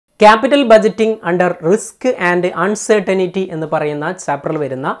Capital budgeting under risk and uncertainty എന്ന് പറയുന്ന ചാപ്റ്ററിൽ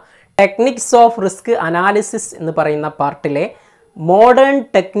വരുന്ന ടെക്നിക്സ് ഓഫ് റിസ്ക് അനാലിസിസ് എന്ന് പറയുന്ന പാർട്ടിലെ മോഡേൺ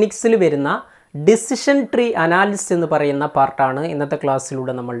ടെക്നിക്സിൽ വരുന്ന ഡിസിഷൻ ട്രീ അനാലിസിസ് എന്ന് പറയുന്ന പാർട്ടാണ് ഇന്നത്തെ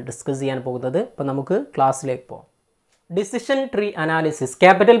ക്ലാസ്സിലൂടെ നമ്മൾ ഡിസ്കസ് ചെയ്യാൻ പോകുന്നത്. അപ്പോൾ നമുക്ക് ക്ലാസ്സിലേക്ക് പോകാം. Decision tree analysis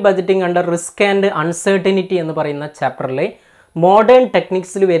capital budgeting under risk and uncertainty എന്ന് പറയുന്ന ചാപ്റ്ററിലെ മോഡേൺ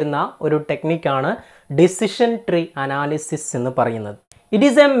ടെക്നിക്സിൽ വരുന്ന ഒരു ടെക്നിക്കാണ് ഡിസിഷൻ ട്രീ അനാലിസിസ് എന്ന് പറയുന്നത്. It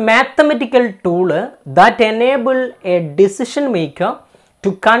is a mathematical tool that enables a decision maker to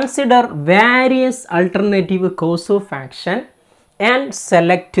consider various alternative course of action and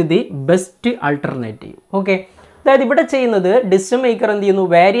select the best alternative. Okay. അതായത് ഇവിടെ ചെയ്യുന്നത് decision maker എന്ത് ചെയ്യുന്നു,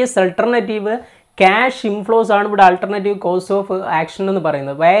 വേരിയസ് അൾട്ടർനേറ്റീവ് ക്യാഷ് ഇൻഫ്ലോസ് ആണ് ഇവിടെ alternative course of action എന്ന്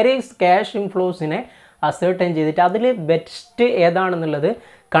പറയുന്നത്. Various cash ഇൻഫ്ലോസിനെ ascertain ചെയ്തിട്ട് അതിൽ ബെസ്റ്റ് ഏതാണെന്നുള്ളത്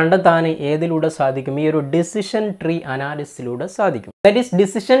കണ്ടെത്താൻ ഏതിലൂടെ സാധിക്കും, ഈ ഒരു ഡിസിഷൻ ട്രീ അനാലിസിസിലൂടെ സാധിക്കും. That is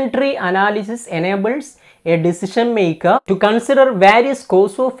decision tree analysis enables A decision maker to consider various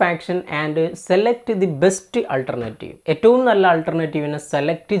course of action and select the best alternative. ഏറ്റവും നല്ല അൾട്ടർനേറ്റീവിനെ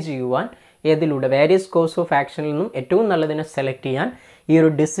സെലക്ട് ചെയ്യുവാൻ ഏതിലൂടെ, വേരിയസ് കോഴ്സ് ഓഫ് ആക്ഷനിൽ നിന്നും ഏറ്റവും നല്ലതിനെ സെലക്ട് ചെയ്യാൻ ഈ ഒരു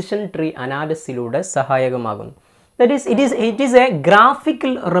ഡിസിഷൻ ട്രീ അനാലിസിസിലൂടെ സഹായകമാകുന്നു. That is it is A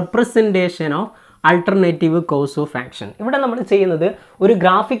graphical representation of alternative course of action. ഇവിടെ നമ്മൾ ചെയ്യുന്നത് ഒരു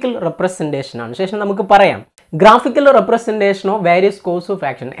ഗ്രാഫിക്കൽ റെപ്രസെൻറ്റേഷൻ ആണ്. ശേഷം നമുക്ക് പറയാം graphical representation of various course of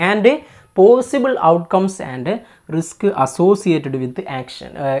action and possible outcomes and risk associated with action.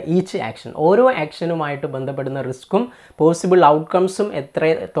 Each action, ഓരോ ആക്ഷനുമായിട്ട് ബന്ധപ്പെടുന്ന റിസ്ക്കും പോസിബിൾ ഔട്ട്കംസും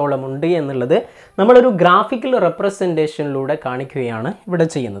എത്രത്തോളം ഉണ്ട് എന്നുള്ളത് നമ്മളൊരു ഗ്രാഫിക്കൽ റെപ്രസെൻറ്റേഷനിലൂടെ കാണിക്കുകയാണ് ഇവിടെ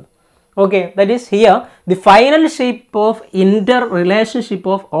ചെയ്യുന്നത്. Okay, that is here the final shape of interrelationship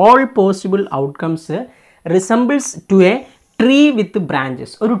of all possible outcomes resembles to a tree with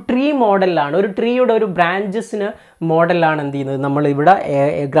branches. ഒരു ട്രീ മോഡലാണ്, ഒരു ട്രീയുടെ ഒരു ബ്രാഞ്ചസിന് മോഡലാണ് എന്ത് ചെയ്യുന്നത് നമ്മൾ ഇവിടെ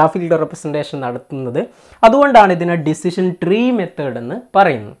ഗ്രാഫിക്കൽ റെപ്രസെൻറ്റേഷൻ നടത്തുന്നത്. അതുകൊണ്ടാണ് ഇതിനെ ഡിസിഷൻ ട്രീ മെത്തേഡ് എന്ന്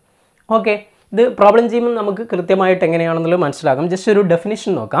പറയുന്നത്. ഓക്കെ, ഇത് പ്രോബ്ലം ചെയ്യുമ്പോൾ നമുക്ക് കൃത്യമായിട്ട് എങ്ങനെയാണെന്നുള്ളത് മനസ്സിലാകും. ജസ്റ്റ് ഒരു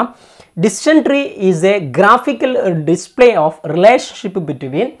ഡെഫിനിഷൻ നോക്കാം. Decision tree is A graphical display of relationship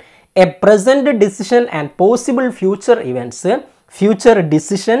between a present decision and possible future events, future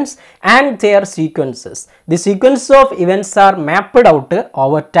decisions and their sequences. The sequence of events are mapped out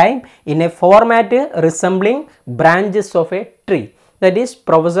over time in a format resembling branches of a tree. That is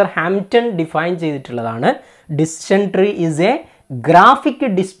Professor Hampton define ചെയ്തിട്ടുള്ളതാണ്. Decision tree is a graphic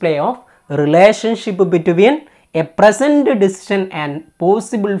display of relationship between a present decision and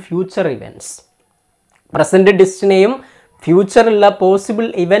possible future events. Present decision ഫ്യൂച്ചറുള്ള possible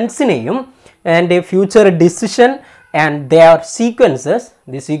ഇവൻസിനെയും and future decision and their sequences,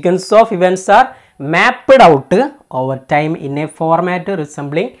 the sequence of events R mapped out over time in A format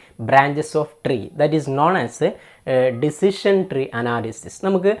resembling branches of tree. That is known as decision tree analysis.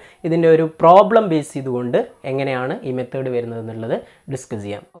 നമുക്ക് ഇതിൻ്റെ ഒരു problem base ചെയ്തുകൊണ്ട് എങ്ങനെയാണ് ഈ method വരുന്നത് എന്നുള്ളത് discuss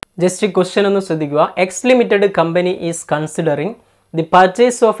ചെയ്യാം. Just question ഒന്ന് ശ്രദ്ധിക്കുക. X limited company is considering the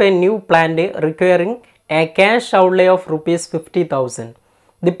purchase of A new plant requiring a cash outlay of rupees 50,000.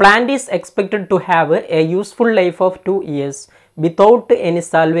 The plant is expected to have a useful life of 2 years without any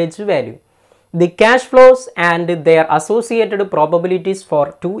salvage value. The cash flows and their associated probabilities for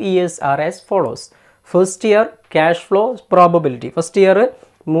 2 years are as follows. First year cash flow probability. First year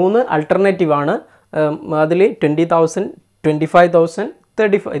 3 alternative ആണ്. അതിൽ 20,000, 25,000,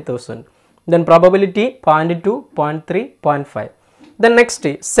 35,000. Then probability 0.2, 0.3, 0.5. Then next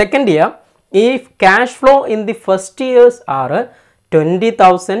second year, if cash flow in the first years are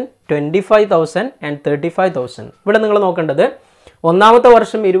 20,000, 25,000 and 35,000. ഇവിടെ നിങ്ങൾ നോക്കേണ്ടത് ഒന്നാമത്തെ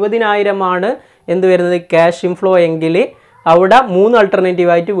വർഷം 20,000 ആണ് എന്ത് വരുന്നത് ക്യാഷ് ഇൻഫ്ലോ എങ്കിൽ അവിടെ 3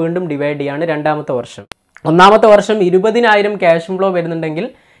 ആൾട്ടർനേറ്റീവ് ആയിട്ട് വീണ്ടും ഡിവൈഡ് ചെയ്യാണ് രണ്ടാമത്തെ വർഷം. ഒന്നാമത്തെ വർഷം 20,000 ക്യാഷ് ഇൻഫ്ലോ വരുന്നുണ്ടെങ്കിൽ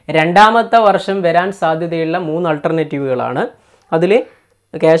രണ്ടാമത്തെ വർഷം വരാൻ സാധ്യതയുള്ള 3 ആൾട്ടർനേറ്റീവുകളാണ്. അതിൽ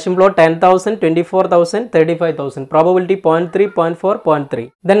cash inflow 10,000, 24,000, 35,000. Probability 0.3, 0.4, 0.3.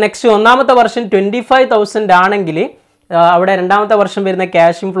 Then next ഒന്നാമത്തെ വർഷം 25,000 ആണെങ്കിൽ അവിടെ രണ്ടാമത്തെ വർഷം വരുന്ന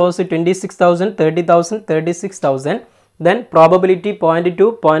cash inflows 26,000, 30,000, 36,000. Then probability 0.2,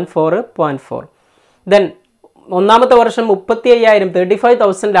 0.4, 0.4. Then ഒന്നാമത്തെ വർഷം 35,000,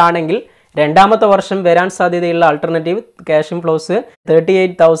 35,000 ആണെങ്കിൽ രണ്ടാമത്തെ വർഷം വരാൻ സാധ്യതയുള്ള alternative cash inflows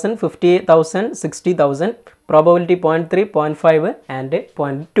 38,000, 58,000, 60,000. Probability 0.3, 0.5 and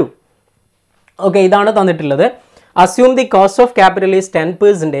 0.2. Okay, ഇതാണ് തന്നിട്ടുള്ളത്. Assume the cost of capital is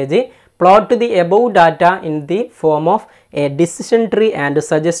 10%. Plot the above data in the form of A decision tree and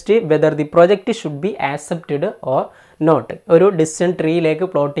suggest whether the project should be accepted or not. ഒരു decision ട്രീയിലേക്ക്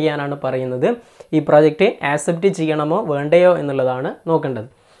plot ചെയ്യാനാണ് പറയുന്നത്. ഈ project accept ചെയ്യണമോ വേണ്ടയോ എന്നുള്ളതാണ് നോക്കേണ്ടത്.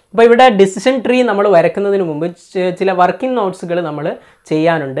 അപ്പോൾ ഇവിടെ ഡിസിഷൻ ട്രീ നമ്മൾ വരയ്ക്കുന്നതിന് മുമ്പ് ചില വർക്കിംഗ് നോട്ട്സുകൾ നമ്മൾ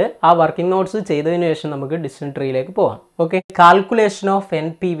ചെയ്യാനുണ്ട്. ആ വർക്കിംഗ് നോട്ട്സ് ചെയ്തതിന് ശേഷം നമുക്ക് ഡിസിഷൻ ട്രീയിലേക്ക് പോകാം. ഓക്കെ, കാൽക്കുലേഷൻ ഓഫ്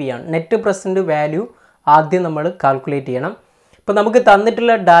NPV ആണ്. നെറ്റ് പ്രസൻറ്റ് വാല്യൂ ആദ്യം നമ്മൾ കാൽക്കുലേറ്റ് ചെയ്യണം. ഇപ്പോൾ നമുക്ക്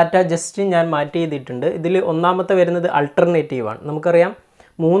തന്നിട്ടുള്ള ഡാറ്റ ജസ്റ്റ് ഞാൻ മാറ്റി ചെയ്തിട്ടുണ്ട്. ഇതിൽ ഒന്നാമത്തെ വരുന്നത് അൾട്ടർനേറ്റീവ് ആണ്. നമുക്കറിയാം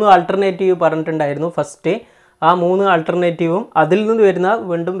 3 ആൾട്ടർനേറ്റീവ് പറഞ്ഞിട്ടുണ്ടായിരുന്നു ഫസ്റ്റ്. ആ 3 ആൾട്ടർനേറ്റീവും അതിൽ നിന്ന് വരുന്ന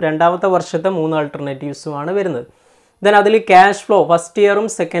വീണ്ടും രണ്ടാമത്തെ വർഷത്തെ 3 ആൾട്ടർനേറ്റീവ്സുമാണ് വരുന്നത്. ദെൻ അതിൽ cash flow first ഇയറും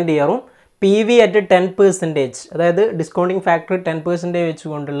second ഇയറും PV at 10%, അതായത് ഡിസ്കൗണ്ടിങ് ഫാക്ടർ 10%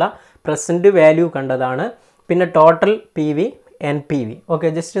 വെച്ചുകൊണ്ടുള്ള പ്രസൻറ്റ് വാല്യൂ കണ്ടതാണ്. പിന്നെ total PV NPV. Okay,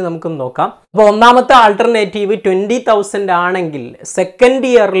 just നമുക്കൊന്ന് നോക്കാം. അപ്പോൾ ഒന്നാമത്തെ ആൾട്ടർനേറ്റീവ് 20,000 ആണെങ്കിൽ സെക്കൻഡ്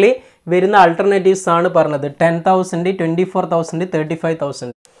ഇയറിൽ വരുന്ന ആൾട്ടർനേറ്റീവ്സ് ആണ് പറഞ്ഞത് 10,000, 24,000,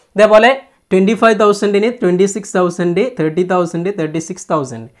 35,000. ഇതേപോലെ 25,000-ന് 26,000, 30,000,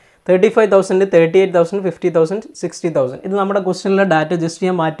 36,000, 35,000, 38,000, 50,000, 60,000. ഇത് നമ്മുടെ ക്വസ്റ്റ്യനിലെ ഡാറ്റ ജസ്റ്റ്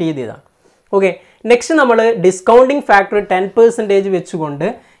ഞാൻ മാറ്റി ചെയ്തതാണ്. ഓക്കെ, നെക്സ്റ്റ് നമ്മൾ ഡിസ്കൗണ്ടിങ് ഫാക്ടർ 10% വെച്ചുകൊണ്ട്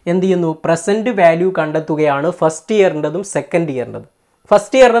എന്ത് ചെയ്യുന്നു, പ്രസൻറ്റ് വാല്യൂ കണ്ടെത്തുകയാണ് ഫസ്റ്റ് ഇയറിൻ്റെതും സെക്കൻഡ് ഇയറിൻ്റെതും.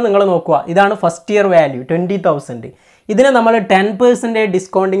 ഫസ്റ്റ് ഇയറിന് നിങ്ങൾ നോക്കുക, ഇതാണ് ഫസ്റ്റ് ഇയർ വാല്യൂ 20,000. ഇതിനെ നമ്മൾ 10%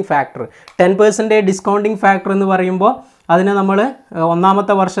 ഡിസ്കൗണ്ടിങ് ഫാക്ടർ 10% ഡിസ്കൗണ്ടിങ് ഫാക്ടർ എന്ന് പറയുമ്പോൾ അതിനെ നമ്മൾ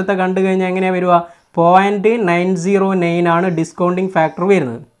ഒന്നാമത്തെ വർഷത്തെ കണ്ടു കഴിഞ്ഞാൽ എങ്ങനെയാണ് വരിക, 0.909 ആണ് ഡിസ്കൗണ്ടിങ് ഫാക്ടർ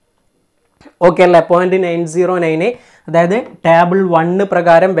വരുന്നത്. ഓക്കെ അല്ലേ, 0.909, അതായത് ടേബിൾ 1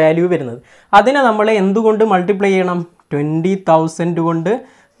 പ്രകാരം വാല്യൂ വരുന്നത്. അതിനെ നമ്മൾ എന്തുകൊണ്ട് മൾട്ടിപ്ലൈ ചെയ്യണം, 20,000 കൊണ്ട്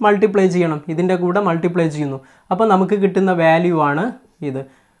മൾട്ടിപ്ലൈ ചെയ്യണം. ഇതിൻ്റെ കൂടെ മൾട്ടിപ്ലൈ ചെയ്യുന്നു. അപ്പോൾ നമുക്ക് കിട്ടുന്ന വാല്യൂ ആണ് ഇത്.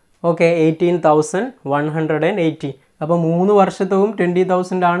 ഓക്കെ, 18,180. അപ്പോൾ 3 വർഷത്തവും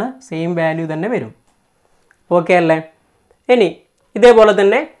 20,000 ആണ്, സെയിം വാല്യൂ തന്നെ വരും. ഓക്കെ അല്ലേ. ഇനി ഇതേപോലെ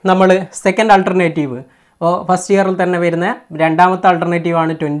തന്നെ നമ്മൾ സെക്കൻഡ് ആൾട്ടർനേറ്റീവ് ഫസ്റ്റ് ഇയറിൽ തന്നെ വരുന്ന രണ്ടാമത്തെ ആൾട്ടർനേറ്റീവ്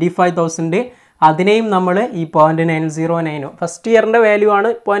ആണ് 25,000. അതിനെയും നമ്മൾ ഈ 0.909 ഫസ്റ്റ് ഇയറിൻ്റെ വാല്യൂ ആണ്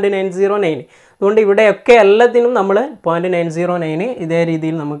 0.909. അതുകൊണ്ട് ഇവിടെയൊക്കെ എല്ലാത്തിനും നമ്മൾ 0.909 ഇതേ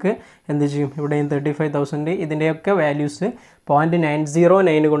രീതിയിൽ നമുക്ക് എന്ത് ചെയ്യും, ഇവിടെയും 35,000 ഇതിൻ്റെയൊക്കെ വാല്യൂസ്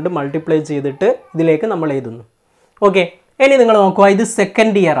 0.909 കൊണ്ട് മൾട്ടിപ്ലൈ ചെയ്തിട്ട് ഇതിലേക്ക് നമ്മൾ എഴുതുന്നു. ഓക്കെ, ഇനി നിങ്ങൾ നോക്കുക, ഇത്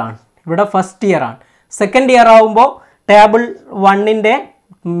സെക്കൻഡ് ഇയർ ആണ്, ഇവിടെ ഫസ്റ്റ് ഇയർ ആണ്. സെക്കൻഡ് ഇയർ ആകുമ്പോൾ ടേബിൾ 1ൻ്റെ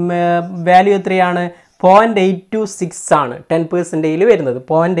വാല്യൂ എത്രയാണ്, 0.826 ആണ് 10%ൽ വരുന്നത്,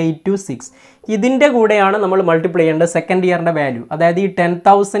 0.826. ഇതിൻ്റെ കൂടെയാണ് നമ്മൾ മൾട്ടിപ്ലൈ ചെയ്യേണ്ടത് സെക്കൻഡ് ഇയറിൻ്റെ വാല്യൂ. അതായത് ഈ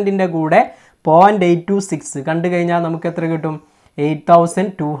 10,000ൻ്റെ കൂടെ 0.826 കണ്ടു കഴിഞ്ഞാൽ നമുക്ക് എത്ര കിട്ടും,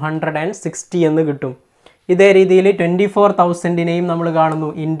 8,260 എന്ന് കിട്ടും. ഇതേ രീതിയിൽ 24,000-നെയും നമ്മൾ കാണുന്നു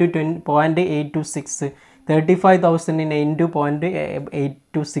ഇൻറ്റു 0.826, 35,000-നെ ഇൻറ്റു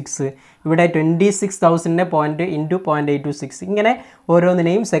 0.826, ഇവിടെ 26,000-നെ ഇൻറ്റു 0.826. ഇങ്ങനെ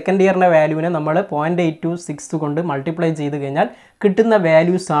ഓരോന്നിനെയും സെക്കൻഡ് ഇയറിൻ്റെ വാല്യൂവിനെ നമ്മൾ 0.826 കൊണ്ട് മൾട്ടിപ്ലൈ ചെയ്ത് കഴിഞ്ഞാൽ കിട്ടുന്ന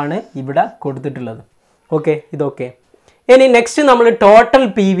വാല്യൂസാണ് ഇവിടെ കൊടുത്തിട്ടുള്ളത്. ഓക്കെ, ഇതൊക്കെ. ഇനി നെക്സ്റ്റ് നമ്മൾ ടോട്ടൽ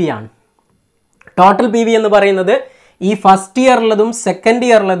PV ആണ്. ടോട്ടൽ PV എന്ന് പറയുന്നത് ഈ ഫസ്റ്റ് ഇയറിലതും സെക്കൻഡ്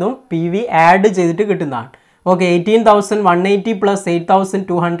ഇയറിലതും PV ആഡ് ചെയ്തിട്ട് കിട്ടുന്നതാണ്. ഓക്കെ, 18,180 പ്ലസ്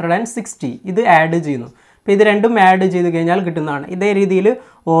 8,260 ഇത് ആഡ് ചെയ്യുന്നു. അപ്പോൾ ഇത് രണ്ടും ആഡ് ചെയ്ത് കഴിഞ്ഞാൽ കിട്ടുന്നതാണ്. ഇതേ രീതിയിൽ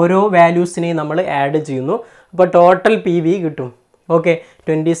ഓരോ വാല്യൂസിനെയും നമ്മൾ ആഡ് ചെയ്യുന്നു. അപ്പോൾ ടോട്ടൽ PV കിട്ടും. ഓക്കെ,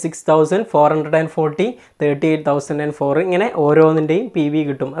 26,440, 38,004 ഇങ്ങനെ ഓരോന്നിൻ്റെയും PV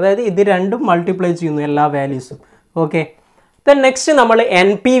കിട്ടും. അതായത് ഇത് രണ്ടും മൾട്ടിപ്ലൈ ചെയ്യുന്നു എല്ലാ വാല്യൂസും. ഓക്കെ, ദെൻ നെക്സ്റ്റ് നമ്മൾ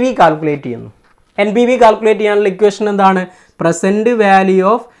NPV കാൽക്കുലേറ്റ് ചെയ്യുന്നു. NPV കാൽക്കുലേറ്റ് ചെയ്യാനുള്ള ഇക്വേഷൻ എന്താണ്, present value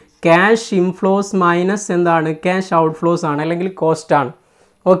of cash inflows minus എന്താണ്, ക്യാഷ് ഔട്ട്ഫ്ലോസ് ആണ്, അല്ലെങ്കിൽ കോസ്റ്റ് ആണ്.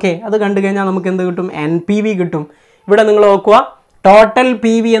 ഓക്കെ, അത് കണ്ടു കഴിഞ്ഞാൽ നമുക്ക് എന്ത് കിട്ടും, NPV കിട്ടും. ഇവിടെ നിങ്ങൾ നോക്കുക, ടോട്ടൽ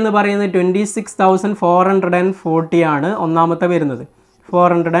PV എന്ന് പറയുന്നത് 26,440 ആണ് ഒന്നാമത്തെ വരുന്നത്,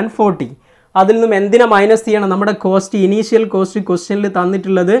 440. അതിൽ നിന്നും എന്തിനെ മൈനസ് ചെയ്യണം, നമ്മുടെ കോസ്റ്റ്, ഇനീഷ്യൽ കോസ്റ്റ് ക്വസ്റ്റ്യനിൽ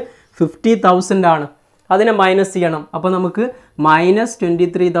തന്നിട്ടുള്ളത് 50,000 ആണ്, അതിനെ മൈനസ് ചെയ്യണം. അപ്പോൾ നമുക്ക്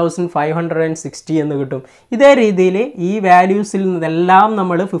 -23,560 എന്ന് കിട്ടും. ഇതേ രീതിയിൽ ഈ വാല്യൂസിൽ നിന്നെല്ലാം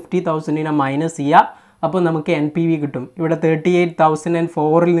നമ്മൾ 50,000-നെ മൈനസ് ചെയ്യുക. അപ്പോൾ നമുക്ക് NPV കിട്ടും. ഇവിടെ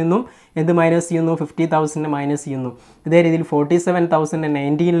 38,004-ൽ നിന്നും എന്ത് മൈനസ് ചെയ്യുന്നു, 50,000-നെ മൈനസ് ചെയ്യുന്നു. ഇതേ രീതിയിൽ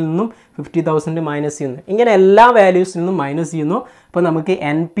 47,019-ൽ നിന്നും 50,000 മൈനസ് ചെയ്യുന്നു. ഇങ്ങനെ എല്ലാ വാല്യൂസിൽ നിന്നും മൈനസ് ചെയ്യുന്നു. അപ്പോൾ നമുക്ക്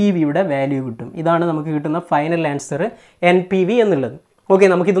NPVയുടെ വാല്യൂ കിട്ടും. ഇതാണ് നമുക്ക് കിട്ടുന്ന ഫൈനൽ ആൻസർ NPV എന്നുള്ളത്. ഓക്കെ,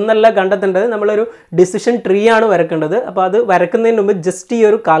 നമുക്കിതൊന്നല്ല കണ്ടെത്തേണ്ടത്, നമ്മളൊരു ഡിസിഷൻ ട്രീ ആണ് വരക്കേണ്ടത്. അപ്പോൾ അത് വരക്കുന്നതിന് മുമ്പ് ജസ്റ്റ് ഈ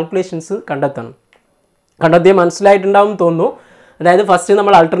ഒരു കാൽക്കുലേഷൻസ് കണ്ടെത്തണം. കണ്ടെത്തിയാൽ മനസ്സിലായിട്ടുണ്ടാവും തോന്നുന്നു. അതായത് ഫസ്റ്റ്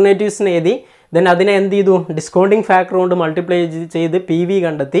നമ്മൾ ആൾട്ടർനേറ്റീവ്സിന് എഴുതി, ദെൻ അതിനെ എന്ത് ചെയ്തു, ഡിസ്കൗണ്ടിങ് ഫാക്ടർ കൊണ്ട് മൾട്ടിപ്ലൈ ചെയ്ത് PV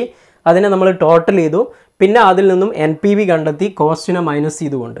കണ്ടെത്തി, അതിനെ നമ്മൾ ടോട്ടൽ ചെയ്തു, പിന്നെ അതിൽ നിന്നും NPV കണ്ടെത്തി കോസ്റ്റിനെ മൈനസ്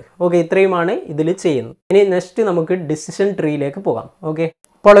ചെയ്തുകൊണ്ട്. ഓക്കെ, ഇത്രയുമാണ് ഇതിൽ ചെയ്യുന്നത്. ഇനി നെക്സ്റ്റ് നമുക്ക് ഡിസിഷൻ ട്രീയിലേക്ക് പോകാം. ഓക്കെ,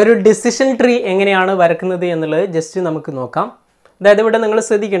 അപ്പോൾ ഒരു ഡിസിഷൻ ട്രീ എങ്ങനെയാണ് വരക്കുന്നത് എന്നുള്ളത് ജസ്റ്റ് നമുക്ക് നോക്കാം. അതായത് ഇവിടെ നിങ്ങൾ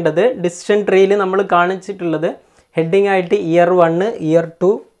ശ്രദ്ധിക്കേണ്ടത്, ഡിസിഷൻ ട്രീയിൽ നമ്മൾ കാണിച്ചിട്ടുള്ളത് ഹെഡിങ് ആയിട്ട് year 1, year 2,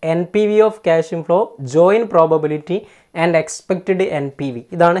 NPV of cash inflow, joint probability and expected NPV.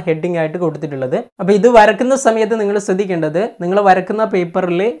 ഇതാണ് ഹെഡിങ് ആയിട്ട് കൊടുത്തിട്ടുള്ളത്. അപ്പോൾ ഇത് വരക്കുന്ന സമയത്ത് നിങ്ങൾ ശ്രദ്ധിക്കേണ്ടത്, നിങ്ങൾ വരക്കുന്ന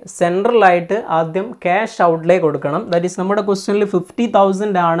പേപ്പറിൽ സെൻട്രലായിട്ട് ആദ്യം ക്യാഷ് ഔട്ട്ലേ കൊടുക്കണം. ദാറ്റ് ഈസ് നമ്മുടെ ക്വസ്റ്റ്യനിൽ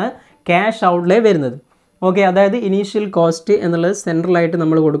 50,000 ആണ് ക്യാഷ് ഔട്ട്ലേ വരുന്നത്. ഓക്കെ, അതായത് ഇനീഷ്യൽ കോസ്റ്റ് എന്നുള്ളത് സെൻട്രലായിട്ട്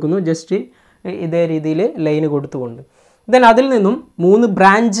നമ്മൾ കൊടുക്കുന്നു, ജസ്റ്റ് ഇതേ രീതിയിൽ ലൈന് കൊടുത്തുകൊണ്ട്. ദെൻ അതിൽ നിന്നും 3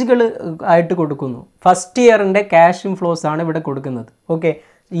 ബ്രാഞ്ചുകൾ ആയിട്ട് കൊടുക്കുന്നു. ഫസ്റ്റ് ഇയറിൻ്റെ ക്യാഷ് ഇൻഫ്ലോസ് ആണ് ഇവിടെ കൊടുക്കുന്നത്. ഓക്കെ,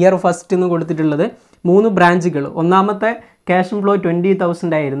 ഇയർ ഫസ്റ്റ് എന്ന് കൊടുത്തിട്ടുള്ളത് 3 ബ്രാഞ്ചുകൾ. ഒന്നാമത്തെ ക്യാഷ് ഇൻഫ്ലോ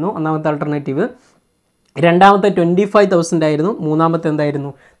 20,000 ആയിരുന്നു, ഒന്നാമത്തെ ആൾട്ടർനേറ്റീവ്. രണ്ടാമത്തെ 25,000 ആയിരുന്നു, മൂന്നാമത്തെ എന്തായിരുന്നു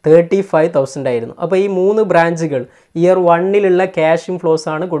 35,000 ആയിരുന്നു. അപ്പോൾ ഈ 3 ബ്രാഞ്ചുകൾ ഇയർ 1ലുള്ള ക്യാഷ് ഇൻഫ്ലോസ്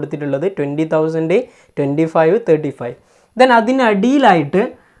ആണ് കൊടുത്തിട്ടുള്ളത്, 20,000, 25, 35. ദെൻ അതിനടിയിലായിട്ട്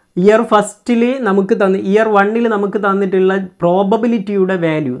ഇയർ ഫസ്റ്റിൽ നമുക്ക് ഇയർ 1ൽ നമുക്ക് തന്നിട്ടുള്ള പ്രോബബിലിറ്റിയുടെ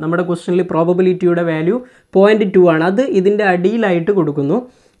വാല്യൂ, നമ്മുടെ ക്വസ്റ്റ്യനിൽ പ്രോബബിലിറ്റിയുടെ വാല്യൂ 0.2 ആണ്. അത് ഇതിൻ്റെ അടിയിലായിട്ട് കൊടുക്കുന്നു.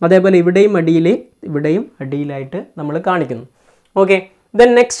 അതേപോലെ ഇവിടെയും അടിയിലായിട്ട് നമ്മൾ കാണിക്കുന്നു. ഓക്കെ, ദെൻ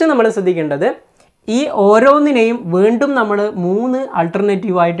നെക്സ്റ്റ് നമ്മൾ ശ്രദ്ധിക്കേണ്ടത്, ഈ ഓരോന്നിനെയും വീണ്ടും നമ്മൾ 3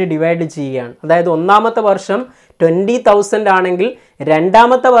 ആൾട്ടർനേറ്റീവായിട്ട് ഡിവൈഡ് ചെയ്യുകയാണ്. അതായത് ഒന്നാമത്തെ വർഷം 20,000 ആണെങ്കിൽ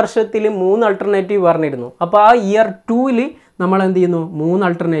രണ്ടാമത്തെ വർഷത്തിൽ 3 ആൾട്ടർനേറ്റീവ് പറഞ്ഞിരുന്നു. അപ്പോൾ ആ ഇയർ 2ൽ നമ്മൾ എന്ത് ചെയ്യുന്നു, 3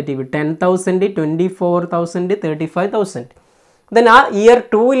 ആൾട്ടർനേറ്റീവ് 10,000, 24,000, 35,000. ദെൻ ആ ഇയർ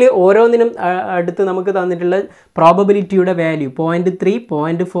 2ൽ ഓരോന്നിനും അടുത്ത് നമുക്ക് തന്നിട്ടുള്ള പ്രോബബിലിറ്റിയുടെ വാല്യൂ 0.3,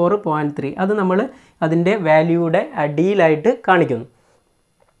 0.4, 0.3. അത് നമ്മൾ അതിൻ്റെ വാല്യൂയുടെ അടിയിലായിട്ട് കാണിക്കുന്നു.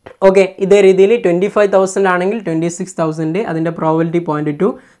 ഓക്കെ, ഇതേ രീതിയിൽ 25,000 ആണെങ്കിൽ 26,000 അതിൻ്റെ പ്രോബബിലിറ്റി 0.2,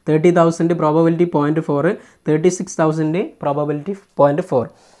 30,000 പ്രോബബിലിറ്റി 0.4, 36,000 പ്രോബബിലിറ്റി 0.4.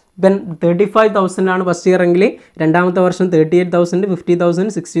 ദെൻ 35,000 ആണ് ഫസ്റ്റ് ഇയർ എങ്കിൽ രണ്ടാമത്തെ വർഷം 38,000, 50,000,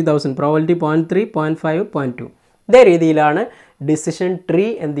 60,000 പ്രോബബിലിറ്റി 0.3, 0.5, 0.2. ഇതേ രീതിയിലാണ് ഡിസിഷൻ ട്രീ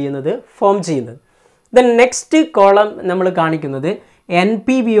എന്ത് ചെയ്യുന്നത്, ഫോം ചെയ്യുന്നത്. ദെൻ നെക്സ്റ്റ് കോളം നമ്മൾ കാണിക്കുന്നത്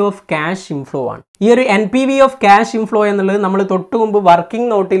NPV ഓഫ് ക്യാഷ് ഇൻഫ്ലോ ആണ്. ഈ ഒരു NPV ഓഫ് ക്യാഷ് ഇൻഫ്ലോ എന്നുള്ളത് നമ്മൾ തൊട്ട് മുമ്പ് വർക്കിംഗ്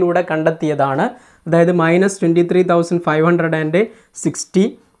നോട്ടിലൂടെ കണ്ടെത്തിയതാണ്. അതായത് -23,560,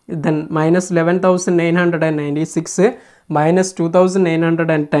 ദെൻ -11,996,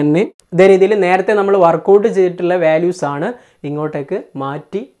 -2,910. ഇതേ രീതിയിൽ നേരത്തെ നമ്മൾ വർക്കൗട്ട് ചെയ്തിട്ടുള്ള വാല്യൂസ് ആണ് ഇങ്ങോട്ടേക്ക്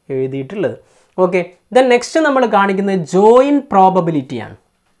മാറ്റി എഴുതിയിട്ടുള്ളത്. ഓക്കെ, ദെൻ നെക്സ്റ്റ് നമ്മൾ കാണിക്കുന്നത് ജോയിൻറ്റ് പ്രോബബിലിറ്റിയാണ്.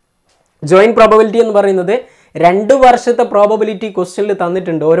 ജോയിൻറ്റ് പ്രോബബിലിറ്റി എന്ന് പറയുന്നത് 2 വർഷത്തെ പ്രോബബിലിറ്റി ക്വസ്റ്റ്യനിൽ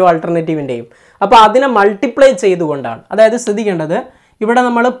തന്നിട്ടുണ്ട് ഓരോ ആൾട്ടർനേറ്റീവിൻ്റെയും. അപ്പോൾ അതിനെ മൾട്ടിപ്ലൈ ചെയ്തുകൊണ്ടാണ്. അതായത് ശ്രദ്ധിക്കേണ്ടത്, ഇവിടെ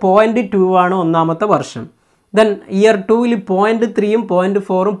നമ്മൾ 0.2 ആണ് ഒന്നാമത്തെ വർഷം. ദെൻ ഇയർ 2ൽ 0.3ഉം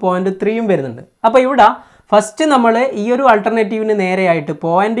 0.4ഉം 0.3ഉം വരുന്നുണ്ട്. അപ്പോൾ ഇവിടെ ഫസ്റ്റ് നമ്മൾ ഈ ഒരു ആൾട്ടർനേറ്റീവിന് നേരെയായിട്ട്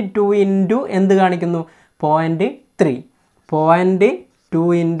 0.2 ഇൻറ്റു എന്ത് കാണിക്കുന്നു, 0.3, 0.2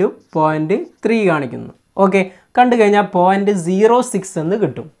 ഇൻറ്റു 0.3 കാണിക്കുന്നു. ഓക്കെ, കണ്ടു കഴിഞ്ഞാൽ 0.06 എന്ന്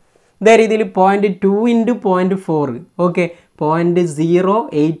കിട്ടും. ഇതേ രീതിയിൽ 0.2 ഇൻറ്റു 0.4, ഓക്കെ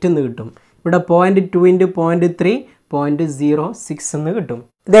 0.08 എന്ന് കിട്ടും. ഇവിടെ 0.2 ഇൻറ്റു 0.3, 0.06 എന്ന് കിട്ടും.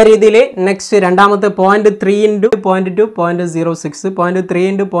 ഇതേ രീതിയിൽ നെക്സ്റ്റ് രണ്ടാമത്തെ 0.3 ഇൻറ്റു 0.2, 0.06, 0.3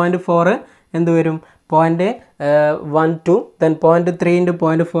 ഇൻറ്റു 0.4 എന്ത് വരും, 0.12, ദെൻ 0.3 ഇൻറ്റു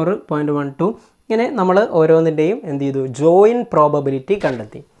 0.4, 0.12. ഇങ്ങനെ നമ്മൾ ഓരോന്നിൻ്റെയും എന്ത് ചെയ്തു, ജോയിൻറ്റ് പ്രോബബിലിറ്റി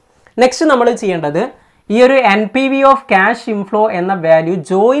കണ്ടെത്തി. നെക്സ്റ്റ് നമ്മൾ ചെയ്യേണ്ടത്, ഈ ഒരു NPV ഓഫ് ക്യാഷ് ഇൻഫ്ലോ എന്ന വാല്യൂ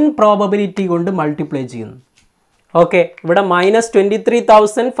ജോയിൻറ്റ് പ്രോബബിലിറ്റി കൊണ്ട് മൾട്ടിപ്ലൈ ചെയ്യുന്നു. ഓക്കെ, ഇവിടെ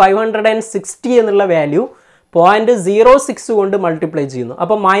 -23,560 എന്നുള്ള വാല്യൂ 0.06 കൊണ്ട് മൾട്ടിപ്ലൈ ചെയ്യുന്നു.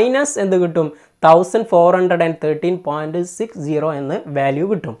 അപ്പോൾ മൈനസ് എന്ത് കിട്ടും, 1413.60 എന്ന് വാല്യൂ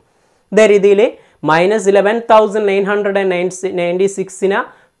കിട്ടും. ഇതേ രീതിയിൽ -11,996നെ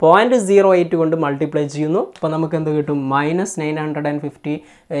 0.08 കൊണ്ട് മൾട്ടിപ്ലൈ ചെയ്യുന്നു. അപ്പോൾ നമുക്ക് എന്ത് കിട്ടും,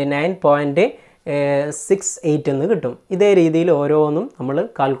 -959.68 എന്ന് കിട്ടും. ഇതേ രീതിയിൽ ഓരോന്നും നമ്മൾ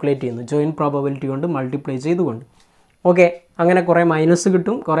കാൽക്കുലേറ്റ് ചെയ്യുന്നു ജോയിൻറ്റ് പ്രോബബിലിറ്റി കൊണ്ട് മൾട്ടിപ്ലൈ ചെയ്തുകൊണ്ട്. ഓക്കെ, അങ്ങനെ കുറേ മൈനസ്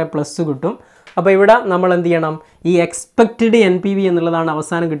കിട്ടും, കുറേ പ്ലസ് കിട്ടും. അപ്പോൾ ഇവിടെ നമ്മൾ എന്ത് ചെയ്യണം, ഈ എക്സ്പെക്റ്റഡ് NPV എന്നുള്ളതാണ്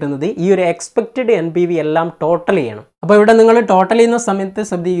അവസാനം കിട്ടുന്നത്. ഈ ഒരു എക്സ്പെക്റ്റഡ് NPV എല്ലാം ടോട്ടൽ ചെയ്യണം. അപ്പോൾ ഇവിടെ നിങ്ങൾ ടോട്ടൽ ചെയ്യുന്ന സമയത്ത്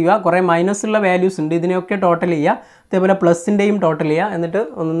ശ്രദ്ധിക്കുക, കുറേ മൈനസ് ഉള്ള വാല്യൂസ് ഉണ്ട്, ഇതിനെയൊക്കെ ടോട്ടൽ ചെയ്യുക. അതേപോലെ പ്ലസിൻ്റെയും ടോട്ടൽ ചെയ്യുക. എന്നിട്ട്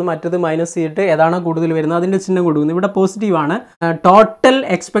ഒന്ന് മറ്റത് മൈനസ് ചെയ്തിട്ട് ഏതാണോ കൂടുതൽ വരുന്നത് അതിൻ്റെ ചിഹ്നം കൊടുക്കുന്നു. ഇവിടെ പോസിറ്റീവാണ്. ടോട്ടൽ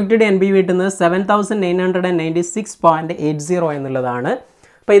എക്സ്പെക്റ്റഡ് NPV കിട്ടുന്നത് 7,996.80 എന്നുള്ളതാണ്.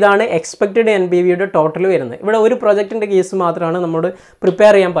 അപ്പോൾ ഇതാണ് എക്സ്പെക്റ്റഡ് NPVയുടെ ടോട്ടൽ വരുന്നത്. ഇവിടെ ഒരു പ്രൊജക്റ്റിൻ്റെ കേസ് മാത്രമാണ് നമ്മോട്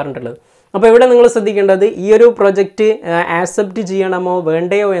പ്രിപ്പയർ ചെയ്യാൻ പറഞ്ഞിട്ടുള്ളത്. അപ്പോൾ ഇവിടെ നിങ്ങൾ ശ്രദ്ധിക്കേണ്ടത്, ഈ ഒരു പ്രൊജക്റ്റ് ആക്സെപ്റ്റ് ചെയ്യണമോ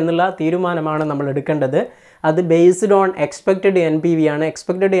വേണ്ടയോ എന്നുള്ള തീരുമാനമാണ് നമ്മൾ എടുക്കേണ്ടത്. അത് ബേസ്ഡ് ഓൺ എക്സ്പെക്റ്റഡ് NPV ആണ്.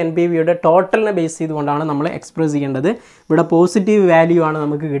 എക്സ്പെക്റ്റഡ് NPVയുടെ ടോട്ടലിനെ ബേസ് ചെയ്തുകൊണ്ടാണ് നമ്മൾ എക്സ്പ്രസ് ചെയ്യേണ്ടത്. ഇവിടെ പോസിറ്റീവ് വാല്യൂ ആണ്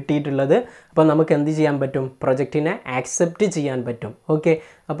നമുക്ക് കിട്ടിയിട്ടുള്ളത്. അപ്പോൾ നമുക്ക് എന്ത് ചെയ്യാൻ പറ്റും, പ്രൊജക്റ്റിനെ ആക്സെപ്റ്റ് ചെയ്യാൻ പറ്റും. ഓക്കെ,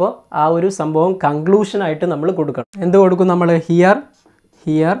 അപ്പോൾ ആ ഒരു സംഭവം കൺക്ലൂഷനായിട്ട് നമ്മൾ കൊടുക്കണം. എന്ത് കൊടുക്കും നമ്മൾ, here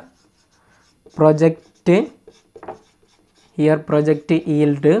project here project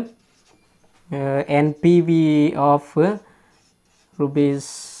yield NPV of rupees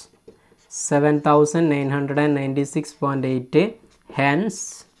 7,996.8, hence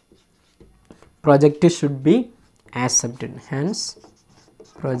project should be accepted, hence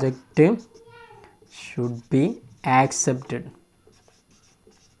project should be accepted.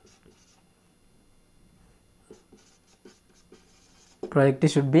 Project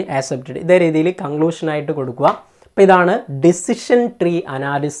should be accepted. ഇതേ രീതിയിൽ കൺക്ലൂഷൻ ആയിട്ട് കൊടുക്കുക. അപ്പോൾ ഇതാണ് ഡിസിഷൻ ട്രീ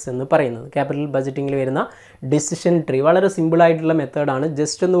അനാലിസിസ് എന്ന് പറയുന്നത്. ക്യാപിറ്റൽ ബഡ്ജറ്റിങ്ങിൽ വരുന്ന ഡിസിഷൻ ട്രീ വളരെ സിമ്പിൾ ആയിട്ടുള്ള മെത്തേഡാണ്.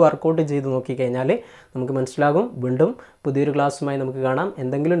 ജസ്റ്റ് ഒന്ന് വർക്കൗട്ട് ചെയ്ത് നോക്കിക്കഴിഞ്ഞാൽ നമുക്ക് മനസ്സിലാകും. വീണ്ടും പുതിയൊരു ക്ലാസ്സുമായി നമുക്ക് കാണാം.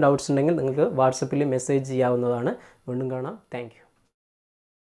 എന്തെങ്കിലും ഡൗട്ട്സ് ഉണ്ടെങ്കിൽ നിങ്ങൾക്ക് വാട്സപ്പിൽ മെസ്സേജ് ചെയ്യാവുന്നതാണ്. വീണ്ടും കാണാം. Thank you.